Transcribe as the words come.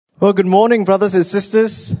Well, good morning, brothers and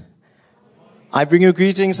sisters. I bring you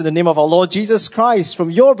greetings in the name of our Lord Jesus Christ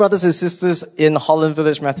from your brothers and sisters in Holland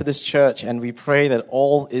Village Methodist Church, and we pray that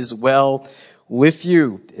all is well with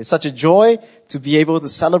you. It's such a joy to be able to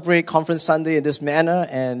celebrate Conference Sunday in this manner,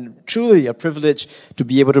 and truly a privilege to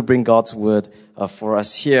be able to bring God's word for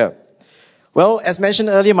us here. Well, as mentioned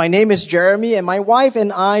earlier, my name is Jeremy, and my wife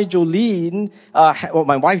and I, Jolene,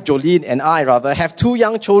 have two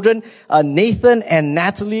young children, Nathan and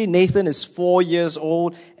Natalie. Nathan is 4 years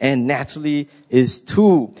old, and Natalie is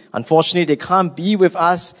 2. Unfortunately, they can't be with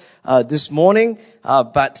us this morning,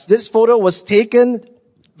 but this photo was taken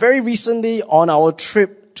very recently on our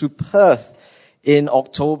trip to Perth in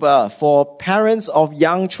October. For parents of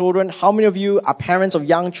young children, how many of you are parents of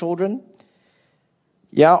young children?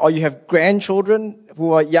 Yeah, or you have grandchildren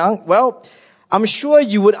who are young? Well, I'm sure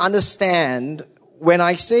you would understand when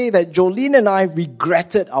I say that Jolene and I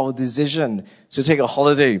regretted our decision to take a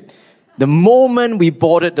holiday the moment we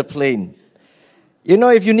boarded the plane. You know,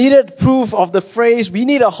 if you needed proof of the phrase, we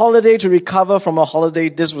need a holiday to recover from a holiday,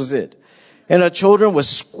 this was it. And our children were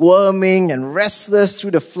squirming and restless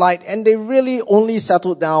through the flight, and they really only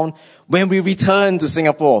settled down when we returned to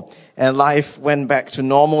Singapore and life went back to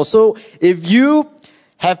normal. So if you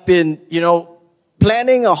have been,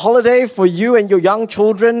 planning a holiday for you and your young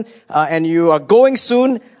children, and you are going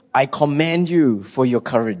soon, I commend you for your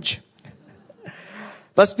courage.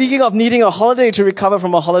 But speaking of needing a holiday to recover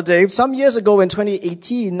from a holiday, some years ago in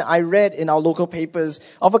 2018, I read in our local papers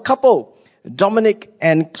of a couple, Dominic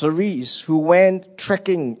and Clarice, who went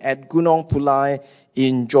trekking at Gunung Pulai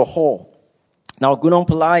in Johor. Now, Gunung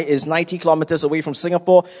Pulai is 90 kilometers away from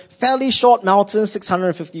Singapore, fairly short mountain,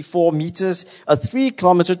 654 meters, a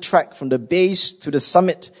 3-kilometer trek from the base to the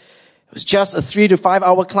summit. It was just a 3 to 5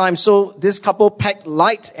 hour climb. So this couple packed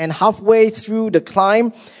light, and halfway through the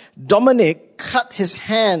climb, Dominic cut his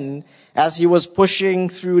hand as he was pushing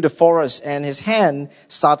through the forest, and his hand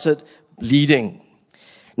started bleeding.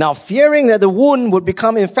 Now, fearing that the wound would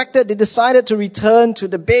become infected, they decided to return to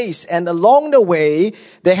the base. And along the way,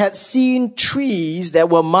 they had seen trees that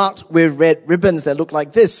were marked with red ribbons that looked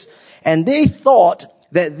like this. And they thought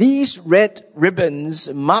that these red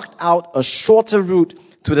ribbons marked out a shorter route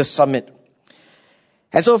to the summit.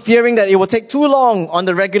 And so, fearing that it would take too long on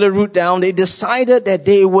the regular route down, they decided that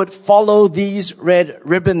they would follow these red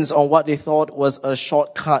ribbons on what they thought was a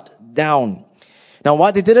shortcut down. Now,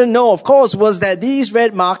 what they didn't know, of course, was that these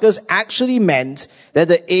red markers actually meant that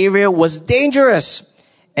the area was dangerous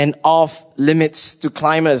and off limits to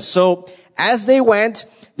climbers. So, as they went,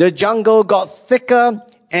 the jungle got thicker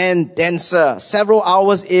and denser. Several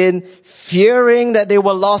hours in, fearing that they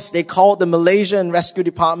were lost, they called the Malaysian Rescue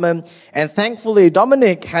Department. And thankfully,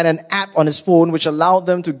 Dominic had an app on his phone which allowed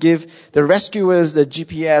them to give the rescuers the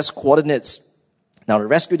GPS coordinates. Now, the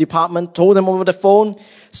rescue department told them over the phone,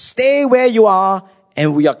 stay where you are,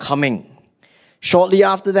 and we are coming. Shortly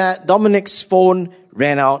after that, Dominic's phone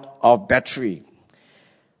ran out of battery.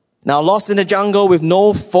 Now, lost in the jungle with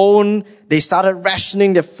no phone, they started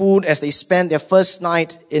rationing their food as they spent their first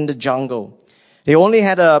night in the jungle. They only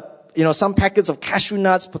had some packets of cashew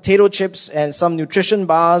nuts, potato chips, and some nutrition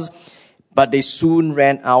bars, but they soon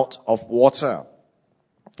ran out of water.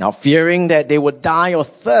 Now, fearing that they would die of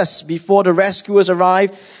thirst before the rescuers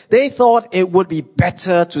arrived, they thought it would be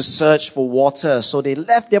better to search for water. So they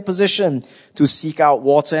left their position to seek out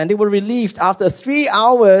water, and they were relieved after 3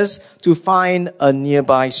 hours to find a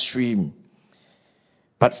nearby stream.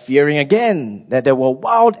 But fearing again that there were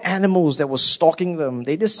wild animals that were stalking them,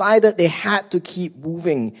 they decided they had to keep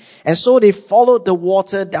moving. And so they followed the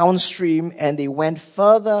water downstream, and they went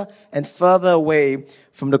further and further away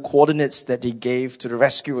from the coordinates that they gave to the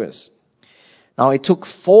rescuers. Now, it took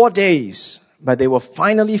 4 days, but they were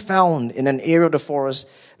finally found in an area of the forest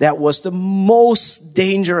that was the most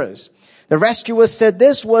dangerous. The rescuers said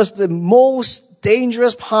this was the most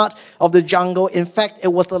dangerous part of the jungle. In fact,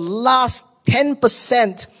 it was the last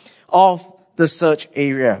 10% of the search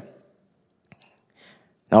area.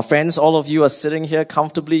 Now, friends, all of you are sitting here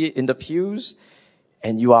comfortably in the pews,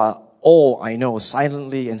 and you are all, I know,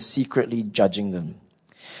 silently and secretly judging them.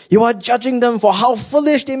 You are judging them for how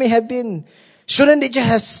foolish they may have been. Shouldn't they just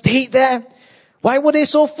have stayed there? Why were they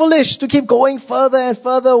so foolish to keep going further and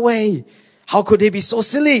further away? How could they be so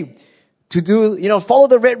silly to follow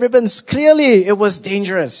the red ribbons? Clearly, it was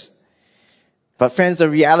dangerous. But friends, the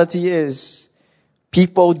reality is,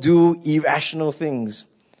 people do irrational things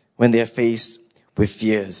when they're faced with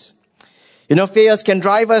fears. Fears can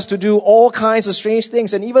drive us to do all kinds of strange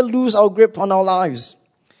things and even lose our grip on our lives.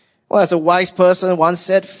 Well, as a wise person once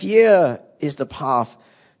said, fear is the path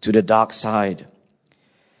to the dark side.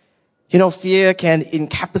 Fear can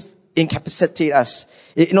incapacitate us.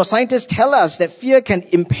 Scientists tell us that fear can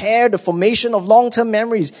impair the formation of long-term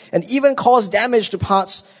memories and even cause damage to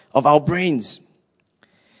parts of our brains.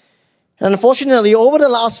 And unfortunately, over the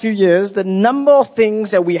last few years, the number of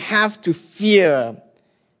things that we have to fear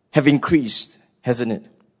have increased, hasn't it?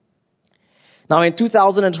 Now, in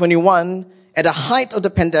 2021, at the height of the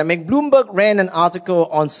pandemic, Bloomberg ran an article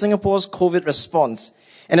on Singapore's COVID response.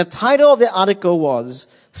 And the title of the article was,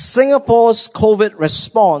 Singapore's COVID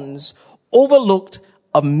response overlooked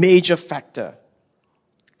a major factor.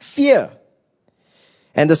 Fear.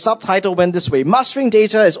 And the subtitle went this way: mastering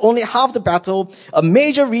data is only half the battle. A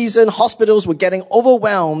major reason hospitals were getting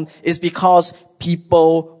overwhelmed is because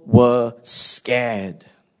people were scared.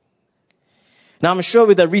 Now, I'm sure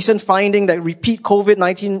with the recent finding that repeat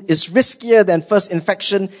COVID-19 is riskier than first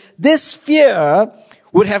infection, this fear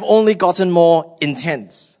would have only gotten more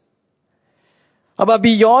intense. But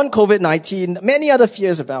beyond COVID-19, many other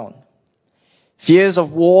fears abound. Fears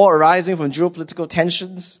of war arising from geopolitical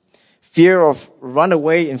tensions. Fear of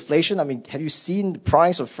runaway inflation. Have you seen the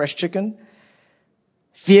price of fresh chicken?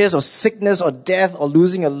 Fears of sickness or death or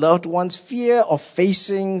losing a loved one. Fear of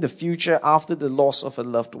facing the future after the loss of a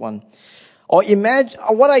loved one. Or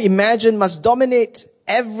what I imagine must dominate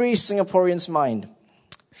every Singaporean's mind.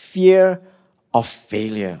 Fear of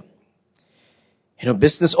failure.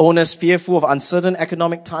 Business owners fearful of uncertain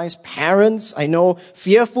economic times. Parents,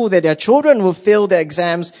 fearful that their children will fail their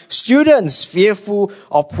exams. Students fearful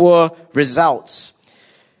of poor results.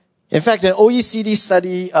 In fact, an OECD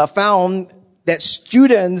study found that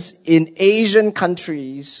students in Asian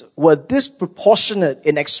countries were disproportionate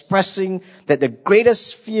in expressing that the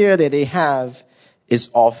greatest fear that they have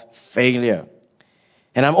is of failure.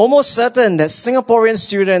 And I'm almost certain that Singaporean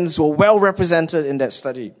students were well represented in that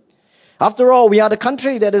study. After all, we are the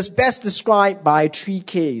country that is best described by 3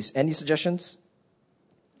 Ks. Any suggestions?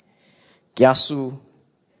 Kiasu.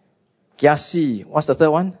 Kiasi. What's the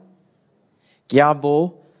third one?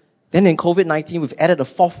 Kiabo. Then in COVID-19, we've added a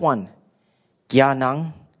 4th one.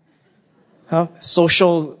 Kianang.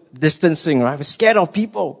 Social distancing, right? We're scared of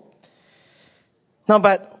people. Now,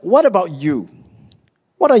 but what about you?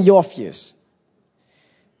 What are your fears?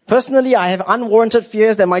 Personally, I have unwarranted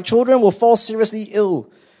fears that my children will fall seriously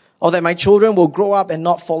ill, or that my children will grow up and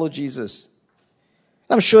not follow Jesus.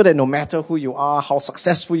 I'm sure that no matter who you are, how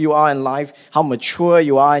successful you are in life, how mature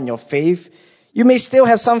you are in your faith, you may still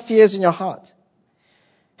have some fears in your heart.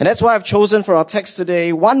 And that's why I've chosen for our text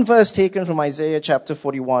today one verse taken from Isaiah chapter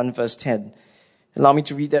 41, verse 10. Allow me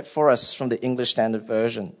to read that for us from the English Standard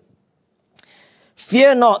Version.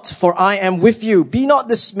 Fear not, for I am with you. Be not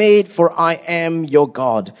dismayed, for I am your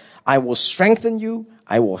God. I will strengthen you.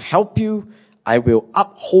 I will help you. I will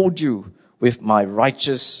uphold you with my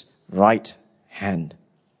righteous right hand.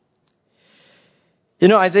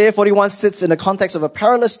 Isaiah 41 sits in the context of a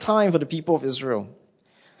perilous time for the people of Israel.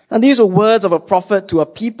 And these are words of a prophet to a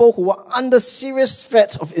people who were under serious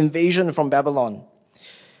threat of invasion from Babylon.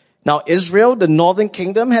 Now, Israel, the northern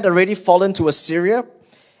kingdom, had already fallen to Assyria.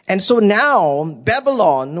 And so now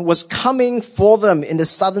Babylon was coming for them in the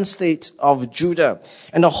southern state of Judah.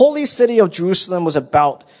 And the holy city of Jerusalem was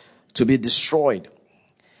about to be destroyed.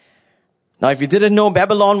 Now, if you didn't know,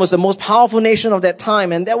 Babylon was the most powerful nation of that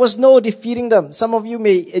time, and there was no defeating them. Some of you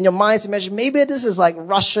may, in your minds, imagine, maybe this is like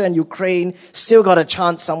Russia and Ukraine still got a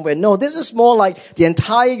chance somewhere. No, this is more like the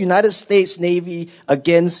entire United States Navy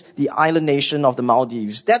against the island nation of the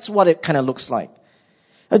Maldives. That's what it kind of looks like.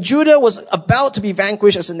 Judah was about to be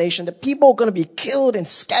vanquished as a nation. The people were going to be killed and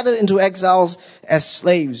scattered into exiles as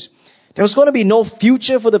slaves. There was going to be no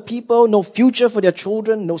future for the people, no future for their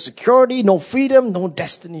children, no security, no freedom, no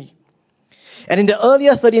destiny. And in the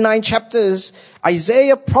earlier 39 chapters,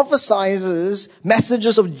 Isaiah prophesies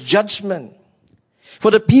messages of judgment.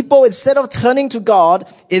 For the people, instead of turning to God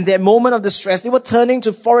in their moment of distress, they were turning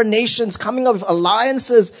to foreign nations, coming up with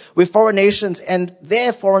alliances with foreign nations and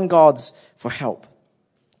their foreign gods for help.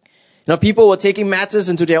 People were taking matters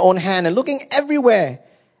into their own hand and looking everywhere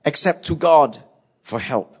except to God for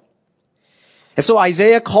help. And so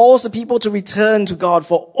Isaiah calls the people to return to God,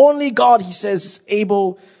 for only God, he says, is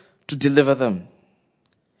able to deliver them.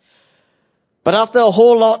 But after a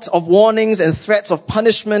whole lot of warnings and threats of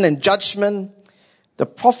punishment and judgment, the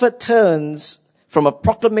prophet turns from a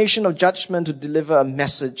proclamation of judgment to deliver a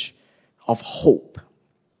message of hope.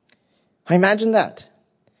 I imagine that.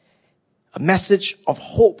 A message of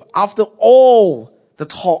hope after all the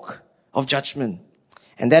talk of judgment.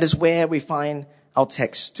 And that is where we find our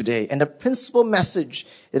text today. And the principal message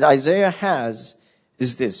that Isaiah has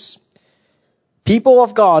is this. People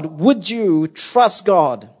of God, would you trust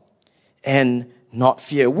God and not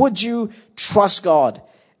fear? Would you trust God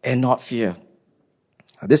and not fear?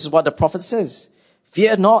 This is what the prophet says.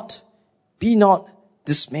 Fear not, be not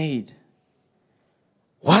dismayed.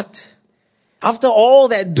 What? After all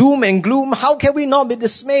that doom and gloom, how can we not be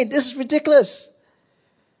dismayed? This is ridiculous.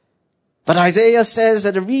 But Isaiah says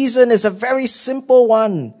that the reason is a very simple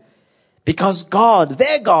one. Because God,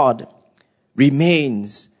 their God,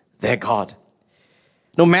 remains their God.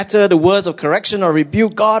 No matter the words of correction or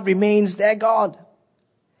rebuke, God remains their God.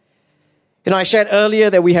 I shared earlier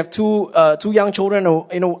that we have two young children.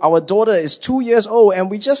 Our daughter is 2 years old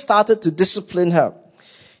and we just started to discipline her.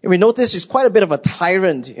 And we noticed she's quite a bit of a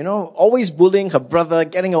tyrant, always bullying her brother,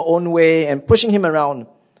 getting her own way and pushing him around.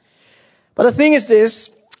 But the thing is this,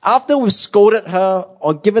 after we've scolded her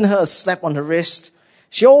or given her a slap on her wrist,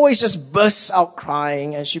 she always just bursts out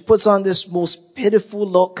crying and she puts on this most pitiful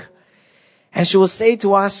look. And she will say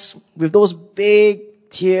to us with those big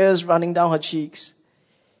tears running down her cheeks,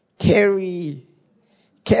 Carrie.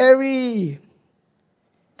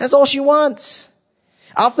 That's all she wants.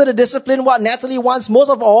 After the discipline, what Natalie wants most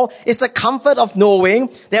of all is the comfort of knowing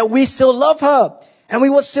that we still love her and we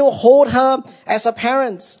would still hold her as her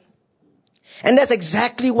parents. And that's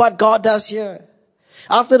exactly what God does here.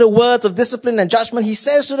 After the words of discipline and judgment, he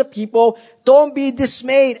says to the people, don't be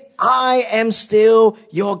dismayed. I am still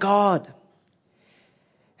your God.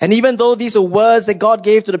 And even though these are words that God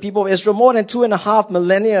gave to the people of Israel more than 2.5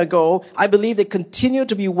 millennia ago, I believe they continue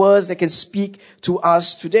to be words that can speak to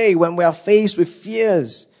us today when we are faced with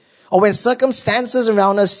fears or when circumstances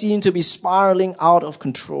around us seem to be spiraling out of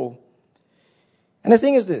control. And the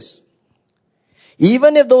thing is this,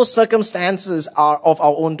 even if those circumstances are of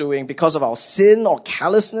our own doing because of our sin or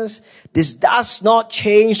callousness, this does not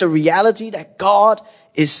change the reality that God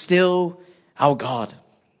is still our God.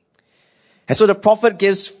 And so the prophet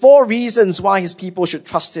gives 4 reasons why his people should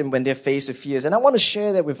trust him when they're faced with fears. And I want to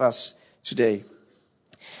share that with us today.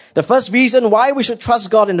 The first reason why we should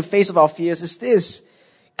trust God in the face of our fears is this: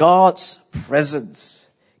 God's presence.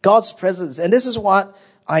 God's presence. And this is what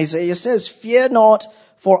Isaiah says, fear not,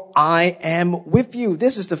 for I am with you.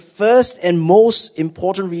 This is the first and most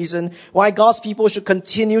important reason why God's people should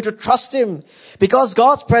continue to trust him. Because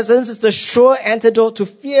God's presence is the sure antidote to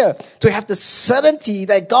fear. To have the certainty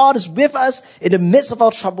that God is with us in the midst of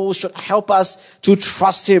our troubles should help us to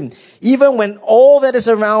trust him. Even when all that is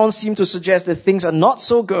around seems to suggest that things are not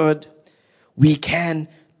so good, we can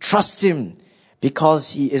trust him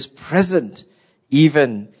because he is present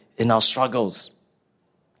even in our struggles.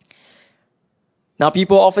 Now,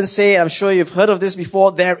 people often say, I'm sure you've heard of this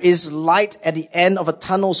before, there is light at the end of a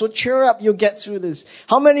tunnel. So cheer up, you'll get through this.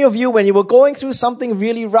 How many of you, when you were going through something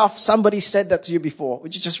really rough, somebody said that to you before?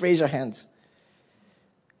 Would you just raise your hands?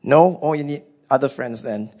 No? Oh, you need other friends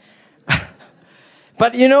then.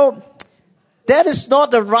 But that is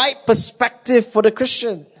not the right perspective for the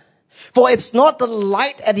Christian. For it's not the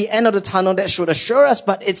light at the end of the tunnel that should assure us,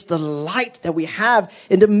 but it's the light that we have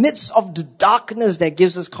in the midst of the darkness that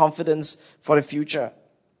gives us confidence for the future.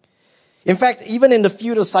 In fact, even in the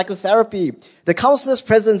field of psychotherapy, the counselor's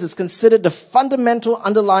presence is considered the fundamental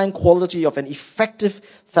underlying quality of an effective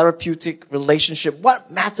therapeutic relationship.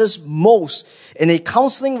 What matters most in a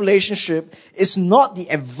counseling relationship is not the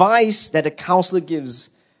advice that the counselor gives,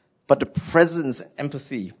 but the presence and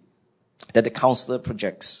empathy that the counselor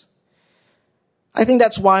projects. I think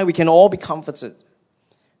that's why we can all be comforted.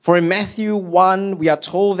 For in Matthew 1, we are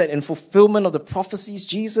told that in fulfillment of the prophecies,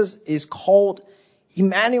 Jesus is called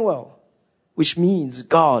Emmanuel, which means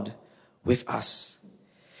God with us.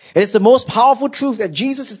 It is the most powerful truth that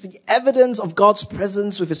Jesus is the evidence of God's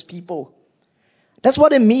presence with his people. That's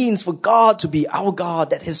what it means for God to be our God,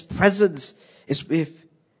 that his presence is with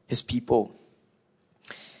his people.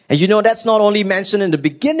 And that's not only mentioned in the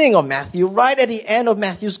beginning of Matthew, right at the end of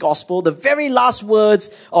Matthew's gospel, the very last words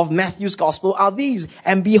of Matthew's gospel are these: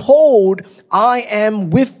 and behold, I am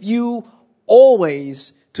with you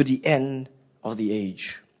always to the end of the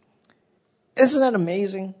age. Isn't that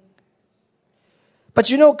amazing?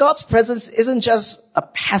 But God's presence isn't just a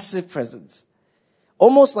passive presence.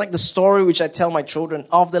 Almost like the story which I tell my children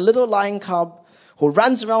of the little lion cub who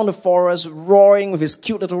runs around the forest roaring with his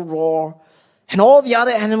cute little roar. And all the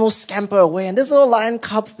other animals scamper away. And this little lion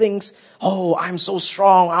cub thinks, oh, I'm so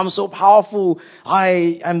strong. I'm so powerful.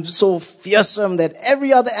 I am so fearsome that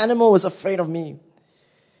every other animal is afraid of me.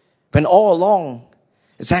 When all along,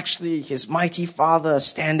 it's actually his mighty father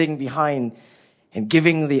standing behind and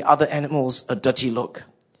giving the other animals a dirty look.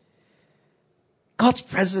 God's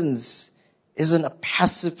presence isn't a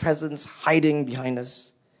passive presence hiding behind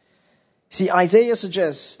us. See, Isaiah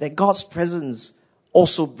suggests that God's presence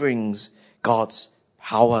also brings God's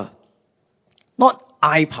power. Not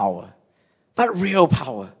eye power, but real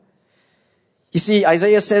power. You see,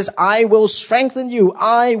 Isaiah says, I will strengthen you.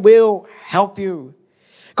 I will help you.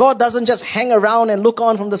 God doesn't just hang around and look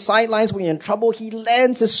on from the sidelines when you're in trouble. He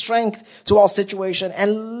lends His strength to our situation.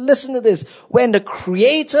 And listen to this. When the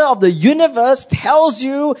Creator of the universe tells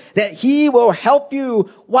you that He will help you,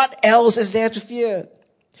 what else is there to fear?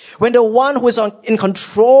 When the one who is in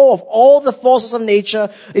control of all the forces of nature,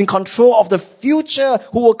 in control of the future,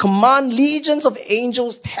 who will command legions of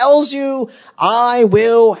angels, tells you, I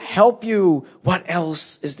will help you, what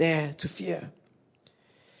else is there to fear?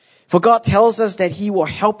 For God tells us that He will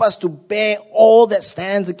help us to bear all that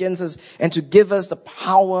stands against us and to give us the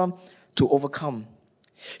power to overcome.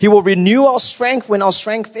 He will renew our strength when our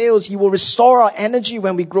strength fails. He will restore our energy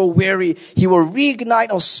when we grow weary. He will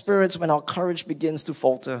reignite our spirits when our courage begins to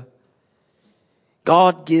falter.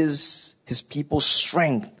 God gives His people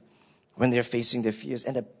strength when they're facing their fears.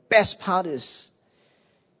 And the best part is,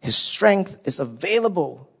 His strength is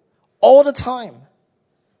available all the time.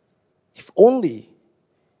 If only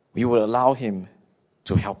we will allow Him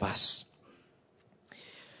to help us.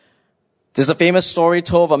 There's a famous story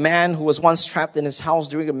told of a man who was once trapped in his house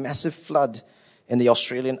during a massive flood in the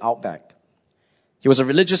Australian outback. He was a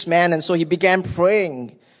religious man, and so he began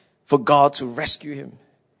praying for God to rescue him.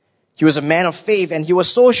 He was a man of faith, and he was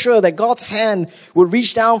so sure that God's hand would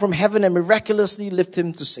reach down from heaven and miraculously lift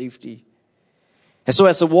him to safety. And so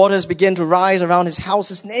as the waters began to rise around his house,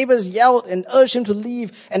 his neighbors yelled and urged him to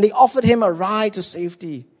leave, and they offered him a ride to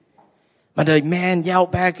safety. But the man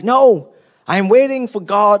yelled back, no, I am waiting for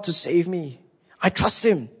God to save me. I trust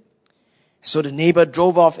Him. So the neighbor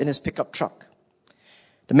drove off in his pickup truck.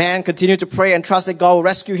 The man continued to pray and trust that God will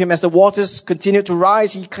rescue him. As the waters continued to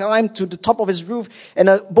rise, he climbed to the top of his roof, and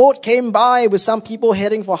a boat came by with some people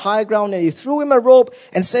heading for higher ground, and he threw him a rope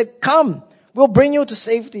and said, come, we'll bring you to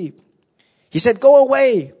safety. He said, go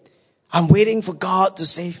away. I'm waiting for God to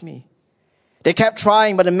save me. They kept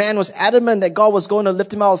trying, but the man was adamant that God was going to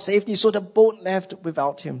lift him out of safety, so the boat left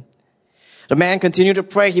without him. The man continued to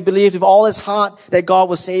pray. He believed with all his heart that God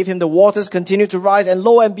would save him. The waters continued to rise, and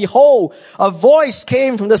lo and behold, a voice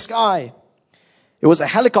came from the sky. It was a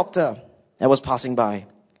helicopter that was passing by.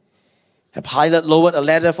 The pilot lowered a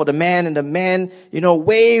ladder for the man, and the man,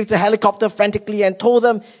 waved the helicopter frantically and told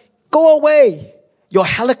them, go away. Your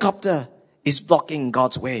helicopter is blocking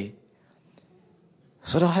God's way.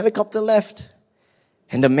 So the helicopter left,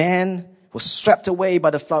 and the man was swept away by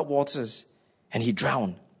the flood waters, and he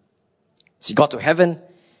drowned. As he got to heaven,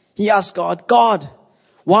 he asked God, God,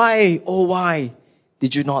 why, oh why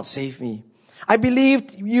did you not save me? I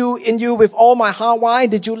believed in you with all my heart. Why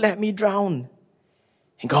did you let me drown?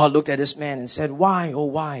 And God looked at this man and said, why, oh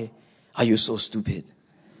why are you so stupid?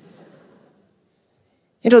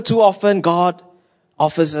 Too often God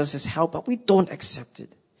offers us His help, but we don't accept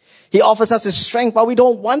it. He offers us His strength, but we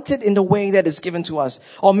don't want it in the way that is given to us.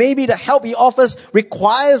 Or maybe the help He offers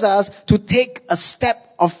requires us to take a step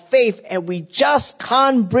of faith, and we just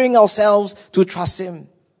can't bring ourselves to trust Him.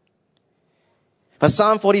 But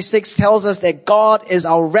Psalm 46 tells us that God is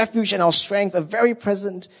our refuge and our strength, a very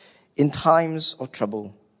present in times of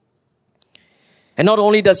trouble. And not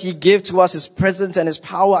only does He give to us His presence and His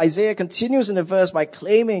power, Isaiah continues in the verse by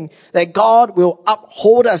claiming that God will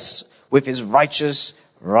uphold us with His righteous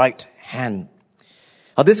right hand.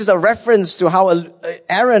 Now, this is a reference to how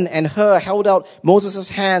Aaron and Hur held out Moses'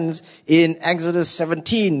 hands in Exodus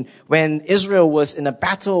 17 when Israel was in a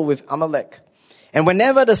battle with Amalek. And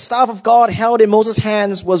whenever the staff of God held in Moses'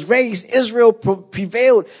 hands was raised, Israel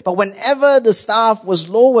prevailed. But whenever the staff was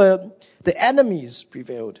lowered, the enemies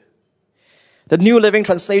prevailed. The New Living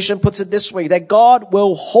Translation puts it this way, that God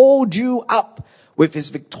will hold you up with His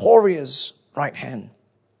victorious right hand.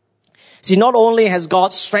 See, not only has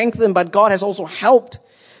God strengthened, but God has also helped.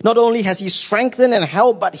 Not only has He strengthened and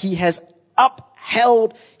helped, but He has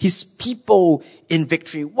upheld His people in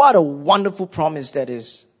victory. What a wonderful promise that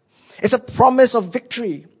is. It's a promise of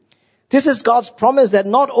victory. This is God's promise that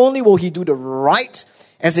not only will He do the right,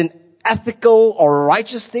 as in ethical or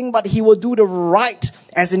righteous thing, but He will do the right,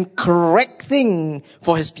 as in correct thing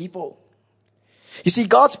for His people. You see,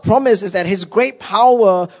 God's promise is that His great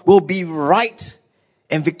power will be right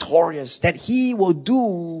and victorious, that He will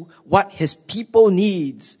do what His people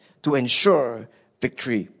needs to ensure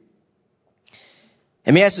victory.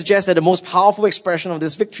 And may I suggest that the most powerful expression of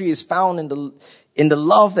this victory is found in the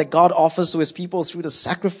love that God offers to His people through the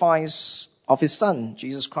sacrifice of His Son,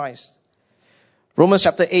 Jesus Christ. Romans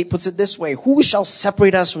chapter 8 puts it this way, who shall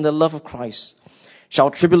separate us from the love of Christ?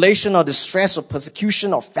 Shall tribulation or distress or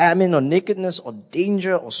persecution or famine or nakedness or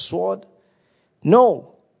danger or sword?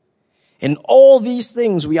 No. In all these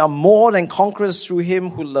things, we are more than conquerors through him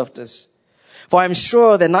who loved us. For I am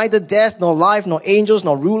sure that neither death, nor life, nor angels,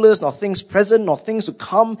 nor rulers, nor things present, nor things to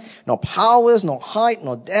come, nor powers, nor height,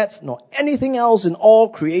 nor depth, nor anything else in all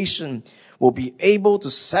creation will be able to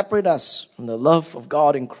separate us from the love of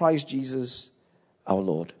God in Christ Jesus our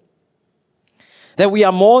Lord. That we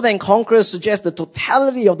are more than conquerors suggests the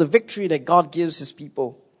totality of the victory that God gives his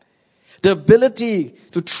people. The ability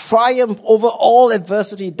to triumph over all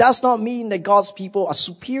adversity does not mean that God's people are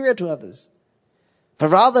superior to others, but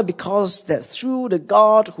rather because that through the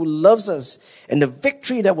God who loves us and the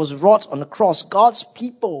victory that was wrought on the cross, God's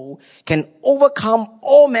people can overcome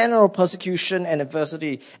all manner of persecution and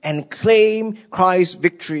adversity and claim Christ's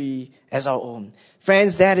victory as our own.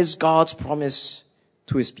 Friends, that is God's promise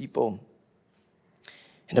to his people.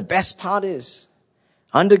 And the best part is,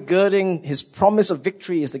 undergirding his promise of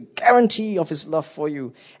victory is the guarantee of his love for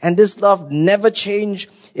you. And this love never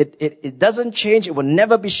changes. It doesn't change. It will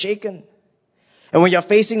never be shaken. And when you're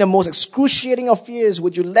facing the most excruciating of fears,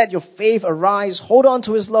 would you let your faith arise, hold on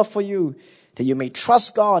to his love for you, that you may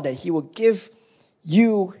trust God, that he will give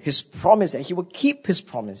you his promise, that he will keep his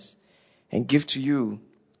promise and give to you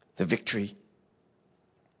the victory.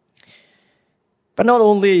 But not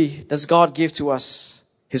only does God give to us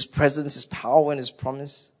his presence, his power, and his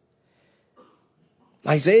promise,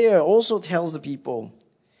 Isaiah also tells the people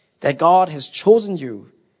that God has chosen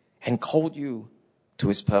you and called you to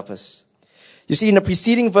his purpose. You see, in the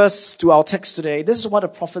preceding verse to our text today, this is what the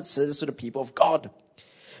prophet says to the people of God.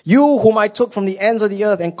 You whom I took from the ends of the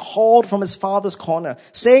earth and called from his father's corner,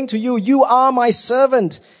 saying to you, you are my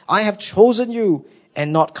servant. I have chosen you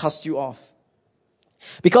and not cast you off.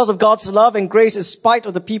 Because of God's love and grace, in spite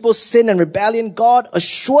of the people's sin and rebellion, God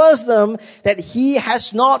assures them that he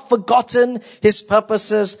has not forgotten his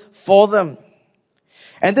purposes for them.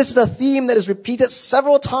 And this is a theme that is repeated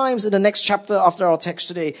several times in the next chapter after our text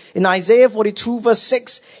today. In Isaiah 42 verse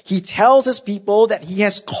 6, he tells his people that he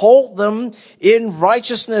has called them in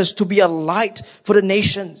righteousness to be a light for the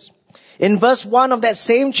nations. In verse 1 of that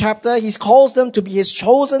same chapter, he calls them to be his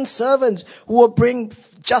chosen servants who will bring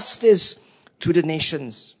justice to the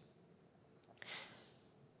nations.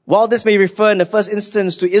 While this may refer in the first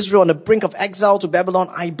instance to Israel on the brink of exile to Babylon,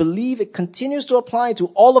 I believe it continues to apply to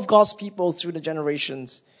all of God's people through the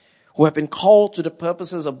generations who have been called to the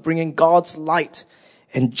purposes of bringing God's light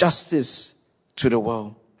and justice to the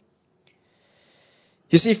world.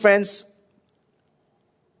 You see, friends,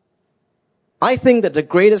 I think that the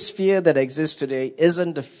greatest fear that exists today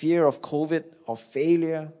isn't the fear of COVID or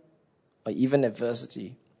failure or even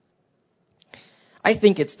adversity. I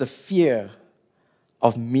think it's the fear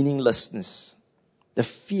of meaninglessness. The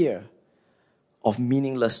fear of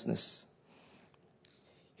meaninglessness.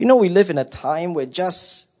 You know, we live in a time where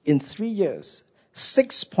just in 3 years,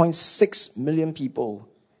 6.6 million people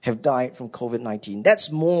have died from COVID-19.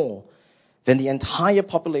 That's more than the entire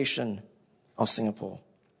population of Singapore.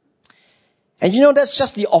 And you know, that's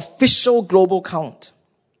just the official global count.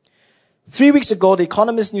 3 weeks ago, the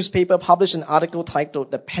Economist newspaper published an article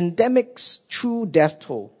titled The Pandemic's True Death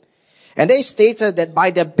Toll. And they stated that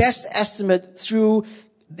by their best estimate through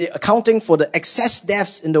the accounting for the excess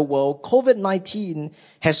deaths in the world, COVID-19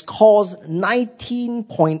 has caused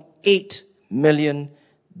 19.8 million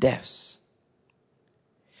deaths.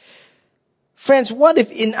 Friends, what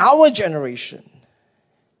if in our generation,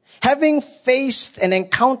 having faced and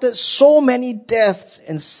encountered so many deaths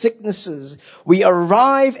and sicknesses, we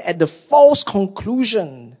arrive at the false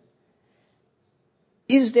conclusion,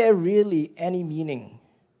 is there really any meaning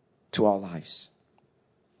to our lives?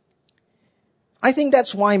 I think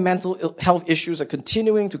that's why mental health issues are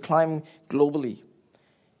continuing to climb globally.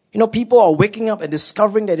 You know, people are waking up and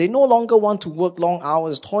discovering that they no longer want to work long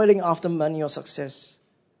hours, toiling after money or success.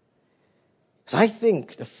 So I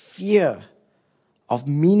think the fear of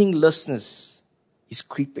meaninglessness is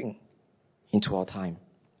creeping into our time.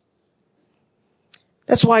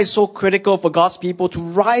 That's why it's so critical for God's people to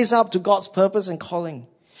rise up to God's purpose and calling.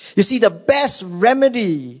 You see, the best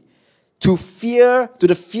remedy to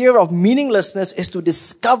the fear of meaninglessness is to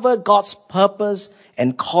discover God's purpose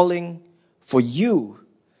and calling for you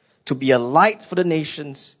to be a light for the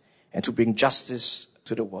nations and to bring justice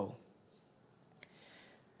to the world.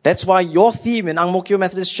 That's why your theme in Ang Mo Kio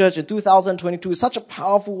Methodist Church in 2022 is such a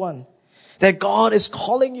powerful one. That God is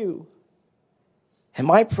calling you. And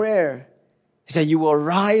my prayer is that you will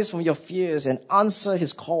arise from your fears and answer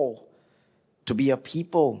his call to be a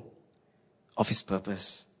people of his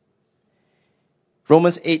purpose.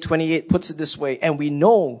 Romans 8:28 puts it this way, and we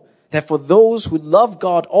know that for those who love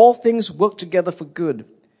God, all things work together for good,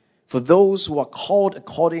 for those who are called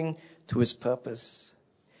according to his purpose.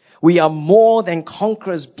 We are more than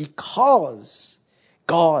conquerors because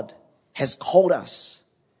God has called us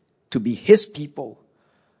to be His people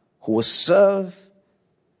who will serve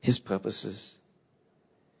His purposes.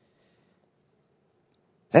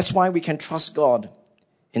 That's why we can trust God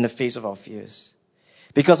in the face of our fears.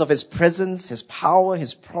 Because of His presence, His power,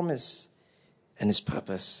 His promise, and His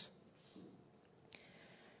purpose.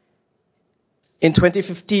 In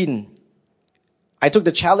 2015, I took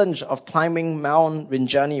the challenge of climbing Mount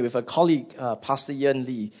Rinjani with a colleague, Pastor Yen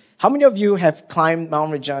Lee. How many of you have climbed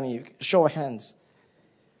Mount Rinjani? Show of hands.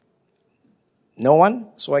 No one?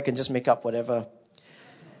 So I can just make up whatever.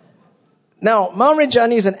 Now, Mount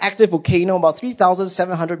Rinjani is an active volcano about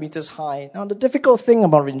 3,700 meters high. Now, the difficult thing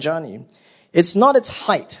about Rinjani, it's not its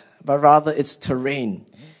height, but rather its terrain.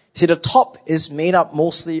 See, the top is made up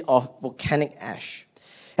mostly of volcanic ash.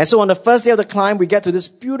 And so on the first day of the climb, we get to this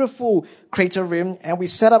beautiful crater rim and we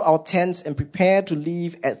set up our tents and prepare to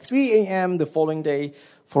leave at 3 a.m. the following day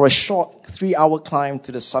for a short 3-hour climb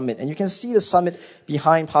to the summit. And you can see the summit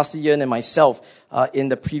behind Pastor Yen and myself in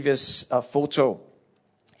the previous photo.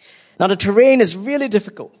 Now the terrain is really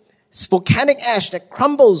difficult. It's volcanic ash that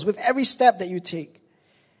crumbles with every step that you take.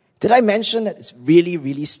 Did I mention that it's really,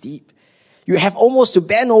 really steep? You have almost to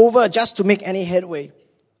bend over just to make any headway.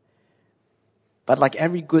 But like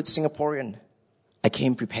every good Singaporean, I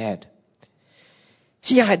came prepared.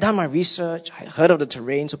 See, I had done my research, I had heard of the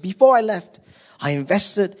terrain, so before I left, I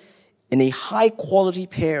invested in a high-quality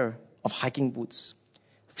pair of hiking boots.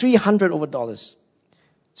 $300.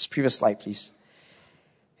 This previous slide, please.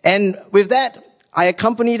 And with that, I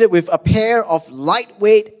accompanied it with a pair of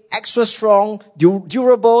lightweight, extra strong,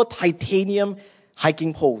 durable titanium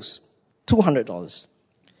hiking poles. $200.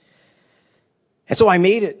 And so I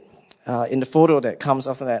made it. In the photo that comes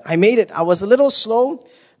after that. I made it. I was a little slow,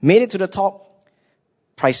 made it to the top.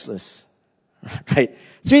 Priceless. Right?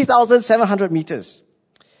 3,700 meters.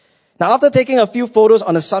 Now, after taking a few photos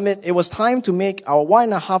on the summit, it was time to make our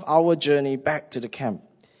 1.5-hour journey back to the camp.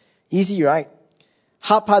 Easy, right?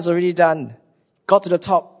 Hard part's already done. Got to the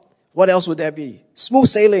top. What else would there be? Smooth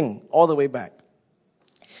sailing all the way back.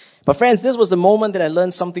 But friends, this was the moment that I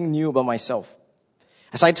learned something new about myself.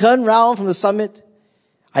 As I turned round from the summit,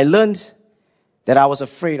 I learned that I was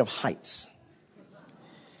afraid of heights.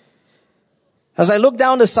 As I looked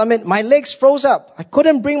down the summit, my legs froze up. I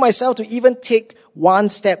couldn't bring myself to even take one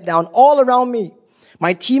step down. All around me,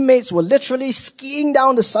 my teammates were literally skiing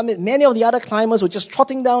down the summit. Many of the other climbers were just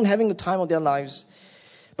trotting down, having the time of their lives.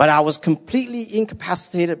 But I was completely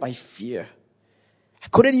incapacitated by fear. I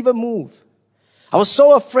couldn't even move. I was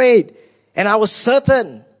so afraid, and I was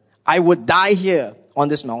certain I would die here on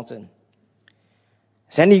this mountain.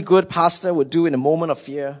 As any good pastor would do in a moment of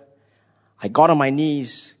fear, I got on my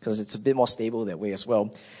knees, because it's a bit more stable that way as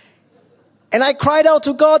well. And I cried out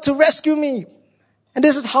to God to rescue me. And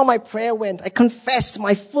this is how my prayer went. I confessed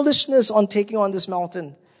my foolishness on taking on this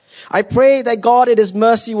mountain. I prayed that God in His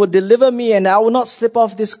mercy would deliver me and I will not slip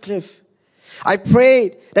off this cliff. I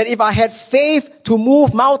prayed that if I had faith to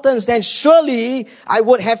move mountains, then surely I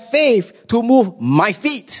would have faith to move my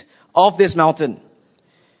feet off this mountain.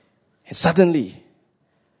 And suddenly,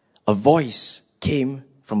 a voice came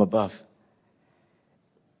from above.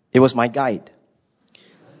 It was my guide.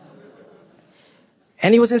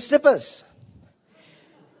 And he was in slippers.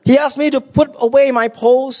 He asked me to put away my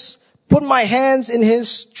poles, put my hands in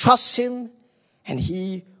his, trust him, and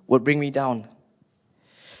he would bring me down.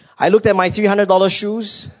 I looked at my $300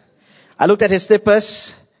 shoes. I looked at his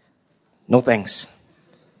slippers. No thanks.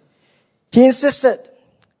 He insisted.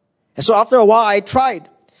 And so after a while, I tried.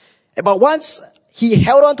 But once he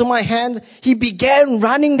held on to my hand, he began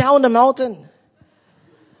running down the mountain.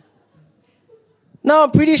 Now,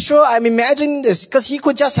 I'm pretty sure I'm imagining this because he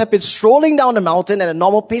could just have been strolling down the mountain at a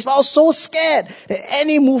normal pace, but I was so scared that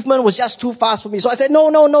any movement was just too fast for me. So I said, no,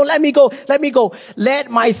 let me go.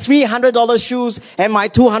 Let my $300 shoes and my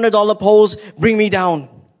 $200 poles bring me down.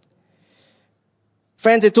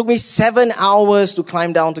 Friends, it took me 7 hours to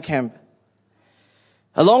climb down to camp.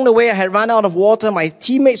 Along the way, I had run out of water. My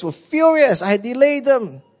teammates were furious. I had delayed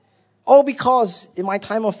them. All because, in my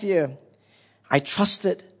time of fear, I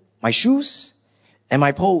trusted my shoes and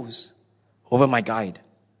my poles over my guide.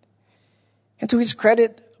 And to his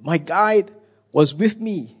credit, my guide was with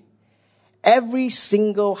me every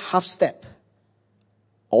single half step,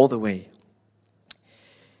 all the way.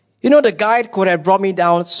 You know, the guide could have brought me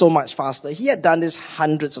down so much faster. He had done this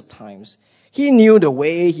hundreds of times. He knew the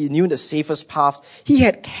way, he knew the safest paths. He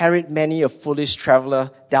had carried many a foolish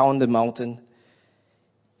traveler down the mountain.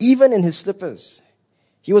 Even in his slippers,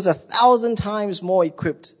 he was 1,000 times more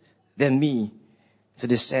equipped than me to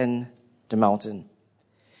descend the mountain.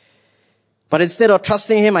 But instead of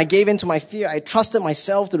trusting him, I gave in to my fear. I trusted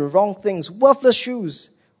myself to the wrong things. Worthless shoes,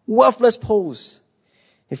 worthless poles.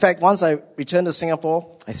 In fact, once I returned to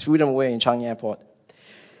Singapore, I threw them away in Changi Airport.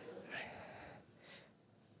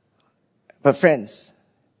 But friends,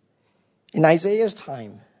 in Isaiah's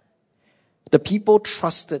time, the people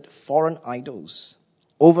trusted foreign idols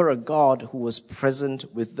over a God who was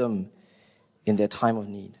present with them in their time of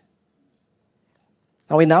need.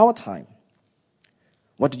 Now in our time,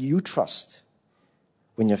 what do you trust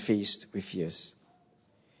when you're faced with fears?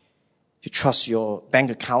 You trust your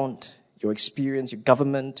bank account, your experience, your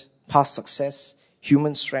government, past success,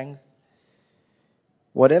 human strength.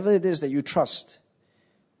 Whatever it is that you trust,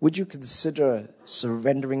 would you consider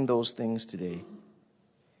surrendering those things today?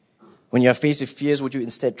 When you are faced with fears, would you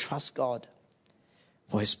instead trust God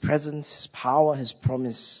for his presence, his power, his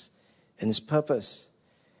promise, and his purpose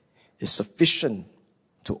is sufficient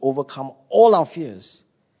to overcome all our fears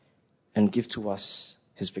and give to us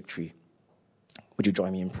his victory? Would you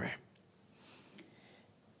join me in prayer?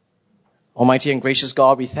 Almighty and gracious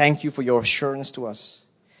God, we thank you for your assurance to us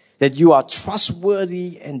that you are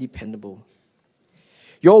trustworthy and dependable.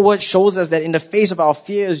 Your word shows us that in the face of our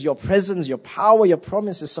fears, your presence, your power, your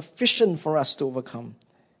promise is sufficient for us to overcome.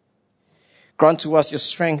 Grant to us your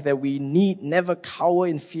strength that we need never cower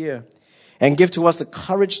in fear, and give to us the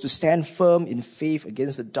courage to stand firm in faith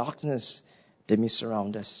against the darkness that may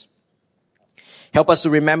surround us. Help us to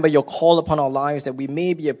remember your call upon our lives, that we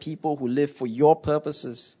may be a people who live for your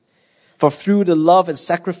purposes. For through the love and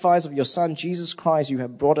sacrifice of your Son, Jesus Christ, you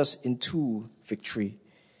have brought us into victory.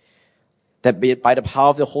 That by the power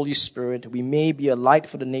of the Holy Spirit, we may be a light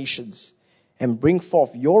for the nations and bring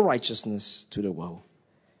forth your righteousness to the world.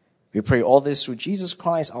 We pray all this through Jesus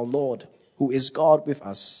Christ our Lord, who is God with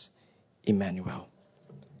us, Emmanuel.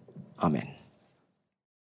 Amen.